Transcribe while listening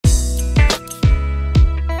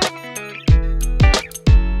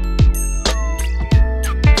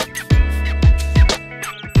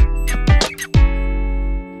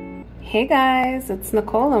Hey guys, it's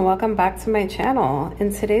Nicole and welcome back to my channel.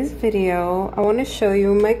 In today's video, I want to show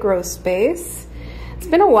you my grow space. It's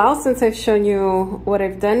been a while since I've shown you what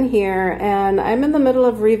I've done here, and I'm in the middle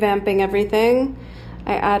of revamping everything.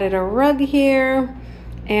 I added a rug here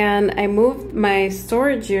and I moved my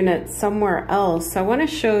storage unit somewhere else. So I want to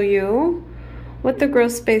show you what the grow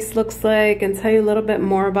space looks like and tell you a little bit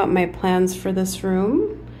more about my plans for this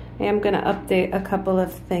room. I am going to update a couple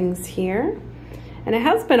of things here. And it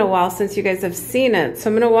has been a while since you guys have seen it, so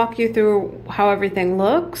I'm going to walk you through how everything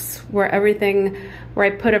looks, where I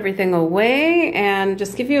put everything away, and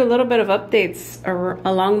just give you a little bit of updates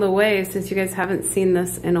along the way since you guys haven't seen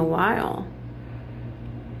this in a while.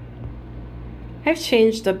 I've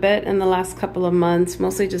changed a bit in the last couple of months,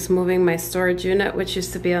 mostly just moving my storage unit, which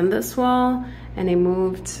used to be on this wall, and I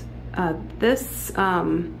moved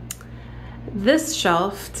this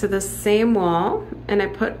shelf to the same wall, and I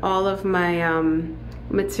put all of my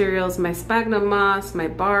materials, my sphagnum moss, my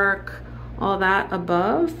bark, all that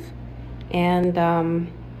above, and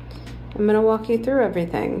I'm gonna walk you through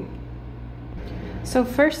everything. So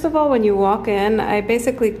first of all, when you walk in, I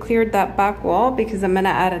basically cleared that back wall because I'm gonna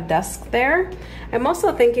add a desk there. I'm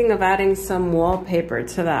also thinking of adding some wallpaper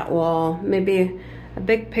to that wall, maybe a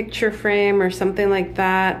big picture frame or something like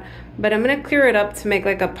that. But I'm gonna clear it up to make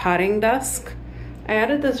like a potting desk. I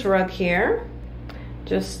added this rug here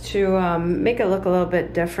just to make it look a little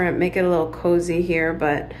bit different, make it a little cozy here,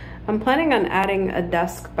 but I'm planning on adding a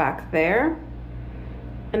desk back there.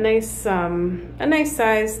 A nice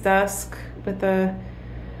sized desk with a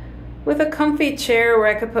comfy chair where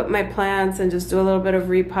I could put my plants and just do a little bit of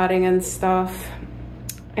repotting and stuff.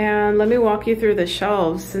 And let me walk you through the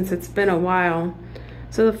shelves since it's been a while.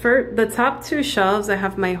 So the top two shelves, I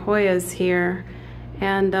have my Hoyas here,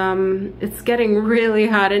 and it's getting really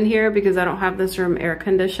hot in here because I don't have this room air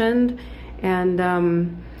conditioned,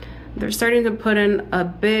 and they're starting to put in a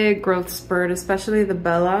big growth spurt, especially the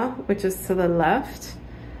Bella, which is to the left.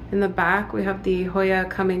 In the back, we have the Hoya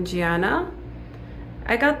Kamingiana.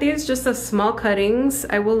 I got these just as small cuttings.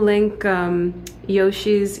 I will link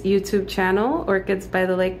Yoshi's YouTube channel, Orchids by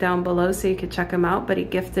the Lake, down below so you can check him out, but he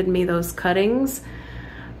gifted me those cuttings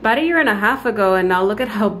about a year and a half ago, and now look at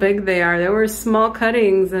how big they are. They were small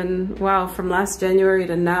cuttings, and wow, from last January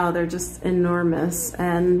to now, they're just enormous.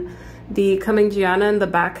 And the Kamingiana in the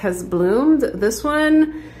back has bloomed. This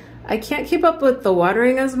one, I can't keep up with the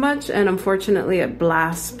watering as much, and unfortunately it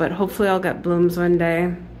blasts, but hopefully I'll get blooms one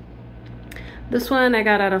day. This one I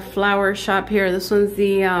got at a flower shop here. This one's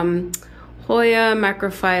the Hoya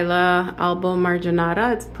Macrophylla Albo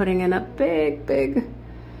Marginata. It's putting in a big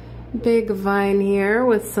vine here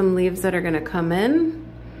with some leaves that are gonna come in.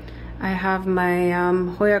 I have my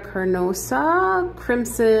Hoya Carnosa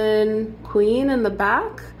Crimson Queen in the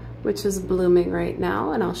back, which is blooming right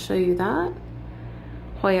now, and I'll show you that.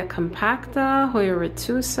 Hoya Compacta, Hoya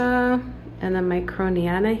Retusa, and then my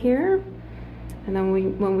Croniana here. And then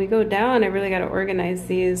when we go down, I really gotta organize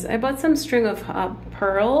these. I bought some string of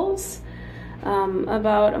pearls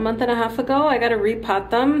about a month and a half ago. I gotta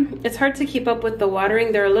repot them. It's hard to keep up with the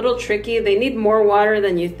watering. They're a little tricky. They need more water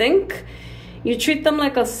than you think. You treat them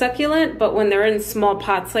like a succulent, but when they're in small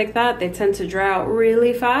pots like that, they tend to dry out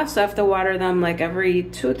really fast. So I have to water them like every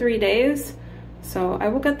 2 or 3 days. So I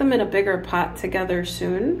will get them in a bigger pot together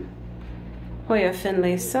soon. Hoya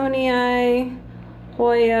Finlaysonii,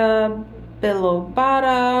 Hoya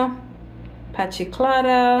Bilobata,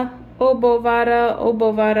 Pachiclata,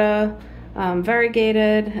 Obovata,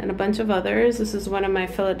 variegated, and a bunch of others. This is one of my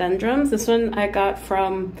philodendrons. This one I got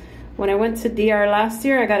from when I went to DR last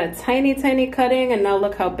year. I got a tiny cutting, and now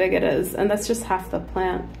look how big it is, and that's just half the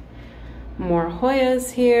plant. More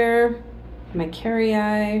Hoyas here, my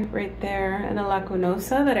Carrii right there, and a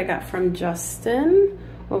Lacunosa that I got from Justin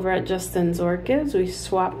over at Justin's Orchids. We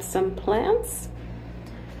swapped some plants.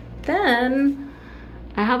 Then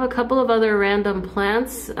I have a couple of other random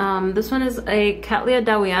plants. This one is a Cattleya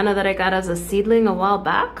Dowiana that I got as a seedling a while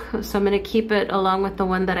back. So I'm gonna keep it along with the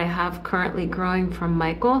one that I have currently growing from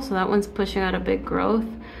Michael. So that one's pushing out a big growth.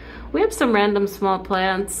 We have some random small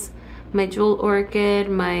plants. My jewel orchid,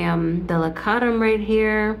 my delicatum right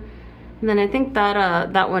here. And then I think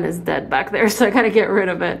that that one is dead back there, so I gotta get rid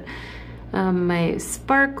of it. My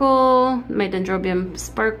sparkle, my dendrobium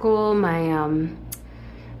sparkle, my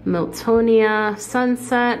Miltonia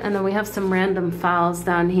Sunset, and then we have some random phals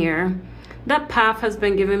down here. That path has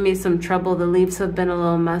been giving me some trouble. The leaves have been a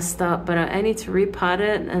little messed up, but I need to repot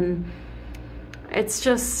it, and it's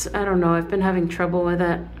just, I don't know, I've been having trouble with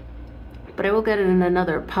it. But I will get it in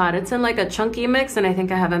another pot. It's in like a chunky mix, and I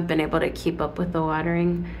think I haven't been able to keep up with the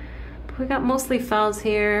watering. But we got mostly phals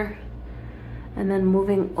here. And then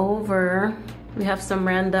moving over, we have some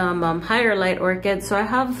random higher light orchids. So I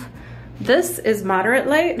have, this is moderate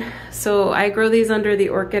light. So I grow these under the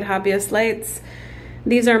Orchid Hobbyist lights.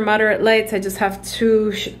 These are moderate lights. I just have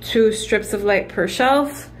two strips of light per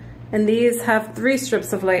shelf. And these have 3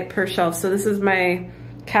 strips of light per shelf. So this is my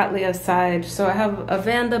Cattleya side. So I have a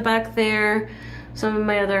Vanda back there, some of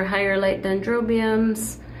my other higher light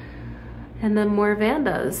dendrobiums, and then more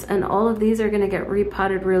Vandas. And all of these are gonna get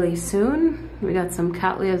repotted really soon. We got some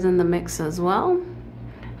Cattleyas in the mix as well.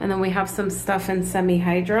 And then we have some stuff in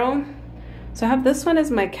semi-hydro. So I have, this one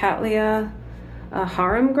is my Cattleya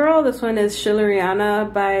Harem Girl. This one is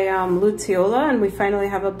Schilleriana by Luteola, and we finally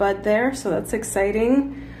have a bud there, so that's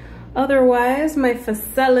exciting. Otherwise, my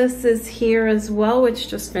Phacelis is here as well, which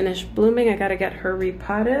just finished blooming. I gotta get her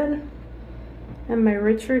repotted. And my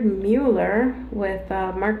Richard Mueller with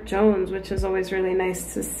Mark Jones, which is always really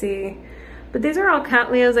nice to see. But these are all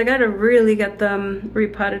Cattleyas. I gotta really get them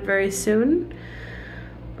repotted very soon.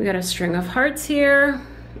 We got a string of hearts here,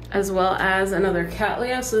 as well as another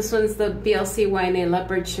Cattleya. So this one's the BLC Wine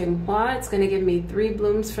Leopard Xinhua. It's gonna give me 3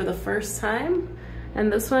 blooms for the first time.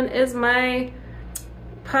 And this one is my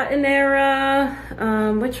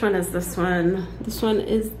Patinera. Which one is this one? This one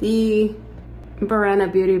is the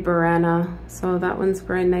Burana Beauty Burana. So that one's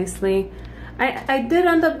growing nicely. I did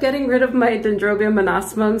end up getting rid of my Dendrobium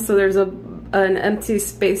monosmum, so there's an empty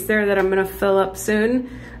space there that I'm gonna fill up soon.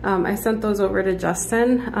 I sent those over to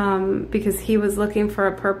Justin because he was looking for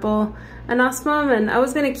a purple anosmum, and I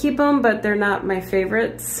was gonna keep them, but they're not my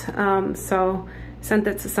favorites. So I sent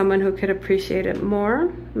it to someone who could appreciate it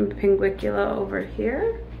more. Pinguicula over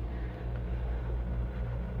here.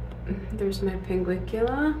 There's my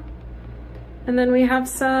Pinguicula. And then we have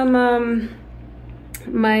some,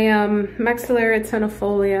 my Maxillaria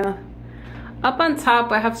tenuifolia. Up on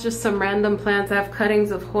top, I have just some random plants. I have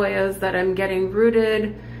cuttings of Hoyas that I'm getting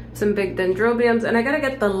rooted, some big dendrobiums, and I gotta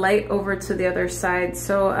get the light over to the other side.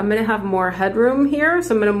 So I'm gonna have more headroom here.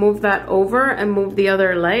 So I'm gonna move that over and move the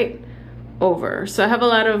other light over. So I have a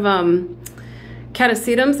lot of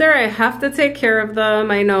catasetums there. I have to take care of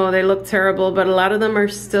them. I know they look terrible, but a lot of them are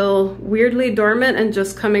still weirdly dormant and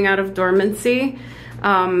just coming out of dormancy.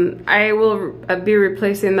 I will be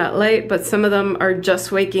replacing that light, but some of them are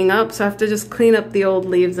just waking up, so I have to just clean up the old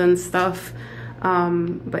leaves and stuff.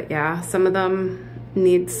 But yeah, some of them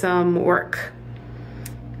need some work.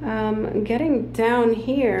 Getting down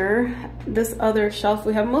here, this other shelf,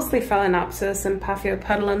 we have mostly Phalaenopsis and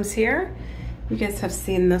Paphiopedilums here. You guys have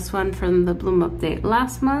seen this one from the bloom update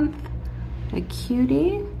last month. A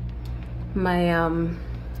cutie. My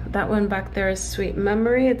that one back there is Sweet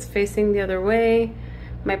Memory. It's facing the other way.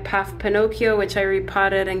 My Paf Pinocchio, which I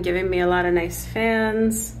repotted and giving me a lot of nice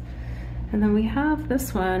fans. And then we have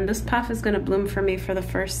this one. This Paf is gonna bloom for me for the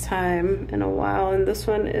first time in a while. And this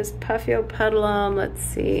one is Paphiopedilum. Let's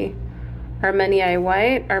see. Armenii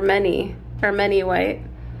White. Armenii White.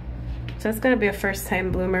 So that's gonna be a first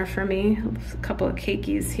time bloomer for me. A couple of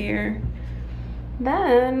cakeys here.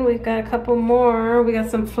 Then we've got a couple more. We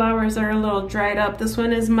got some flowers that are a little dried up. This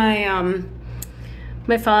one is my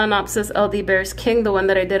my Phalaenopsis LD Bears King, the one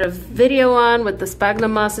that I did a video on with the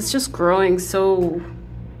sphagnum moss. It's just growing so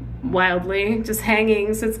wildly, just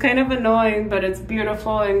hanging. So it's kind of annoying, but it's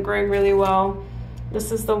beautiful and growing really well.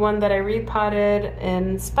 This is the one that I repotted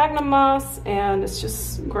in sphagnum moss, and it's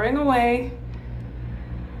just growing away.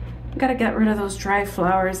 Gotta get rid of those dry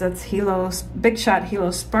flowers. That's Big Shot Hilo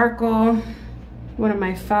Sparkle. One of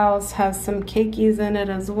my phals has some cakeys in it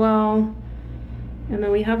as well. And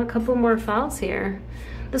then we have a couple more phals here.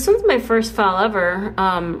 This one's my first phal ever,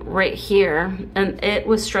 right here. And it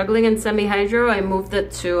was struggling in semi-hydro. I moved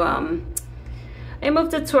it to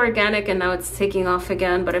organic, and now it's taking off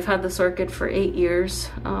again, but I've had this orchid for 8 years.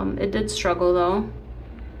 It did struggle though.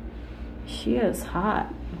 She is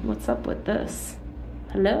hot. What's up with this?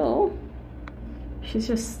 Hello? She's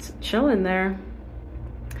just chilling there.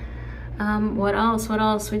 What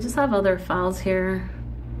else? We just have other phals here.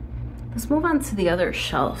 Let's move on to the other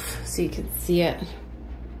shelf so you can see it.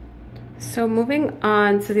 So moving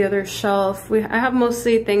on to the other shelf, I have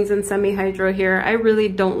mostly things in semi-hydro here. I really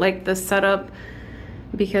don't like this setup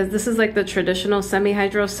because this is like the traditional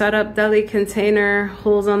semi-hydro setup. Deli container,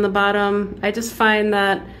 holes on the bottom. I just find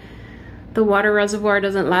that the water reservoir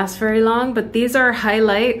doesn't last very long, but these are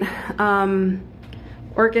highlight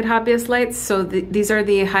Orchid Hobbyist lights. So these are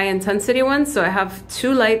the high intensity ones. So I have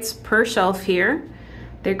 2 lights per shelf here.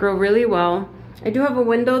 They grow really well. I do have a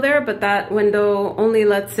window there, but that window only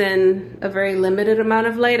lets in a very limited amount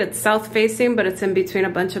of light. It's south facing, but it's in between a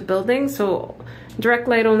bunch of buildings. So direct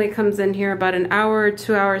light only comes in here about an hour or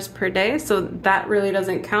 2 hours per day. So that really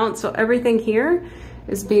doesn't count. So everything here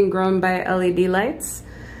is being grown by LED lights.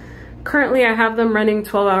 Currently, I have them running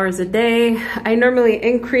 12 hours a day. I normally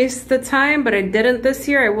increase the time, but I didn't this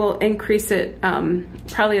year. I will increase it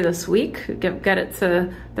probably this week, get it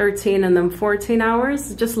to 13 and then 14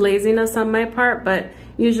 hours. Just laziness on my part, but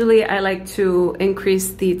usually I like to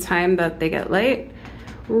increase the time that they get light.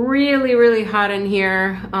 Really, really hot in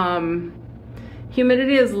here.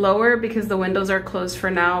 Humidity is lower because the windows are closed for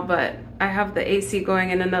now, but I have the AC going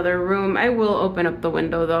in another room. I will open up the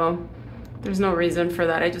window though. There's no reason for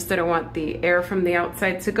that. I just didn't want the air from the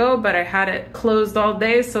outside to go, but I had it closed all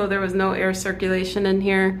day, so there was no air circulation in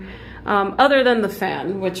here, other than the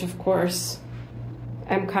fan, which of course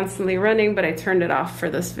I'm constantly running, but I turned it off for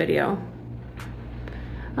this video.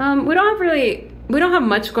 We don't have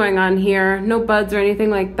much going on here, no buds or anything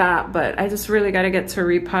like that, but I just really got to get to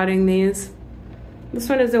repotting these. This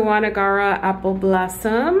one is a Wanagara Apple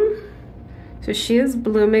Blossom. So she is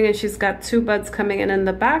blooming and she's got 2 buds coming in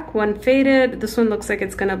the back, one faded. This one looks like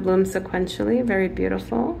it's gonna bloom sequentially, very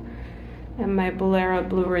beautiful. And my Bolera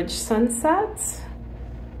Blue Ridge Sunset,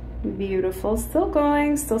 beautiful, still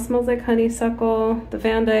going, still smells like honeysuckle. The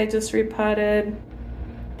Vanda I just repotted.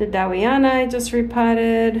 The Dowiana I just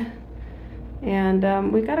repotted.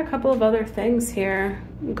 And we got a couple of other things here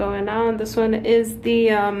going on. This one is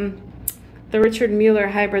the Richard Mueller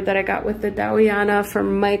hybrid that I got with the Dowiana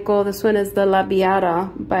from Michael. This one is the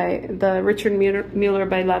Labiata by the Richard Mueller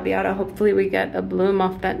by Labiata. Hopefully we get a bloom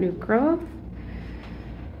off that new growth.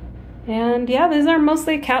 And yeah, these are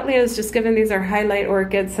mostly Cattleyas, just given these are highlight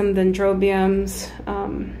orchids, some dendrobiums.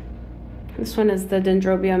 This one is the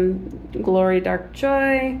Dendrobium Glory Dark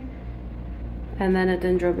Joy. And then a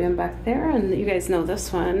dendrobium back there. And you guys know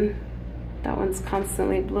this one. That one's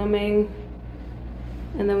constantly blooming.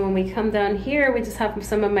 And then when we come down here, we just have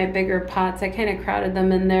some of my bigger pots. I kind of crowded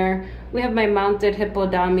them in there. We have my mounted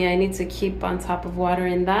Hippodamia. I need to keep on top of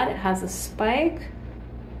watering that. It has a spike.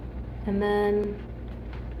 And then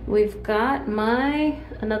we've got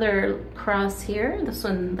another cross here. This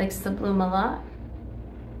one likes to bloom a lot.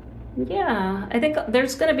 Yeah, I think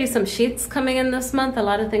there's gonna be some sheets coming in this month. A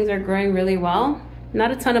lot of things are growing really well.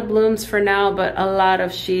 Not a ton of blooms for now, but a lot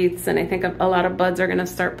of sheets. And I think a lot of buds are gonna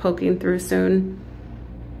start poking through soon.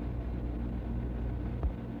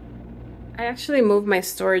 I actually moved my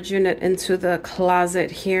storage unit into the closet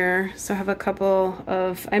here. So I have a couple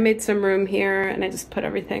of, I made some room here and I just put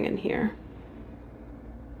everything in here.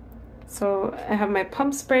 So I have my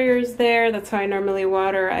pump sprayers there. That's how I normally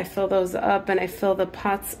water. I fill those up and I fill the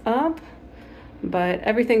pots up. But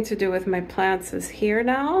everything to do with my plants is here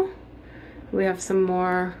now. We have some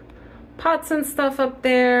more pots and stuff up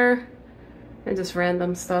there and just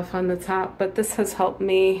random stuff on the top. But this has helped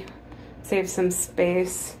me save some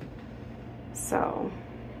space. So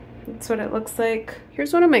that's what it looks like.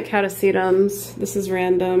 Here's one of my catasetums. This is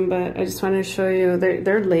random, but I just wanted to show you.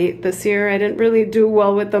 They're late this year. I didn't really do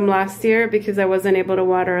well with them last year because I wasn't able to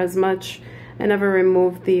water as much. I never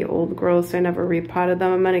removed the old growth, so I never repotted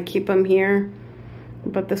them. I'm gonna keep them here,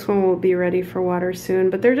 but this one will be ready for water soon.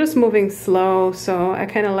 But they're just moving slow, so I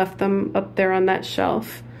kind of left them up there on that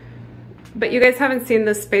shelf. But you guys haven't seen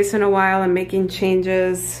this space in a while. I'm making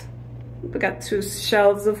changes. We got 2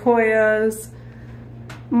 shelves of Hoyas,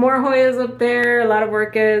 more Hoyas up there, a lot of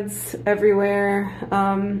orchids everywhere.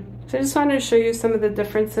 So I just wanted to show you some of the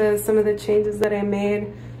differences, some of the changes that I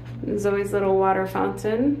made. Zoe's little water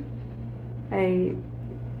fountain.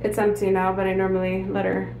 It's empty now, but I normally let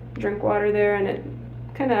her drink water there, and it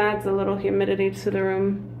kind of adds a little humidity to the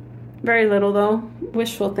room. Very little though,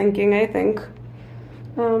 wishful thinking, I think.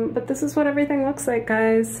 But this is what everything looks like,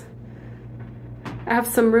 guys. I have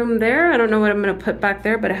some room there. I don't know what I'm gonna put back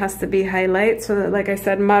there, but it has to be highlight. So that, like I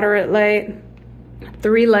said, moderate light,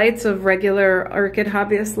 3 lights of regular orchid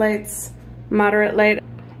hobbyist lights, moderate light,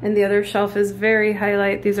 and the other shelf is very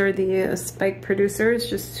highlight. These are the spike producers,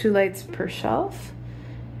 just 2 lights per shelf.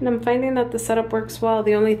 And I'm finding that the setup works well.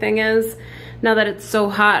 The only thing is, now that it's so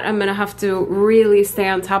hot, I'm gonna have to really stay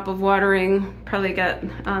on top of watering, probably get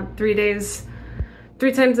 3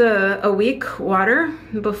 times a week water.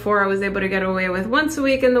 Before I was able to get away with once a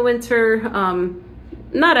week in the winter.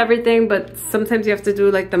 Not everything, but sometimes you have to do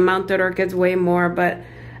like the mounted orchids way more, but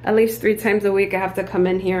at least 3 times a week I have to come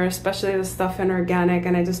in here, especially the stuff in organic,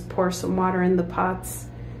 and I just pour some water in the pots.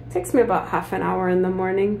 It takes me about half an hour in the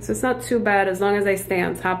morning, so it's not too bad as long as I stay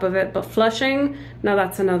on top of it. But flushing, now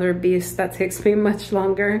that's another beast. That takes me much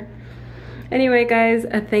longer. Anyway, guys,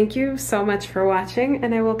 thank you so much for watching,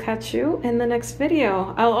 and I will catch you in the next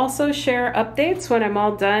video. I'll also share updates when I'm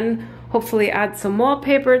all done. Hopefully add some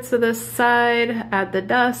wallpaper to this side, add the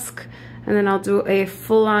dusk, and then I'll do a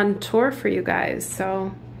full-on tour for you guys.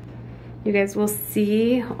 So you guys will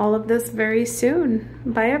see all of this very soon.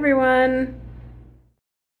 Bye, everyone.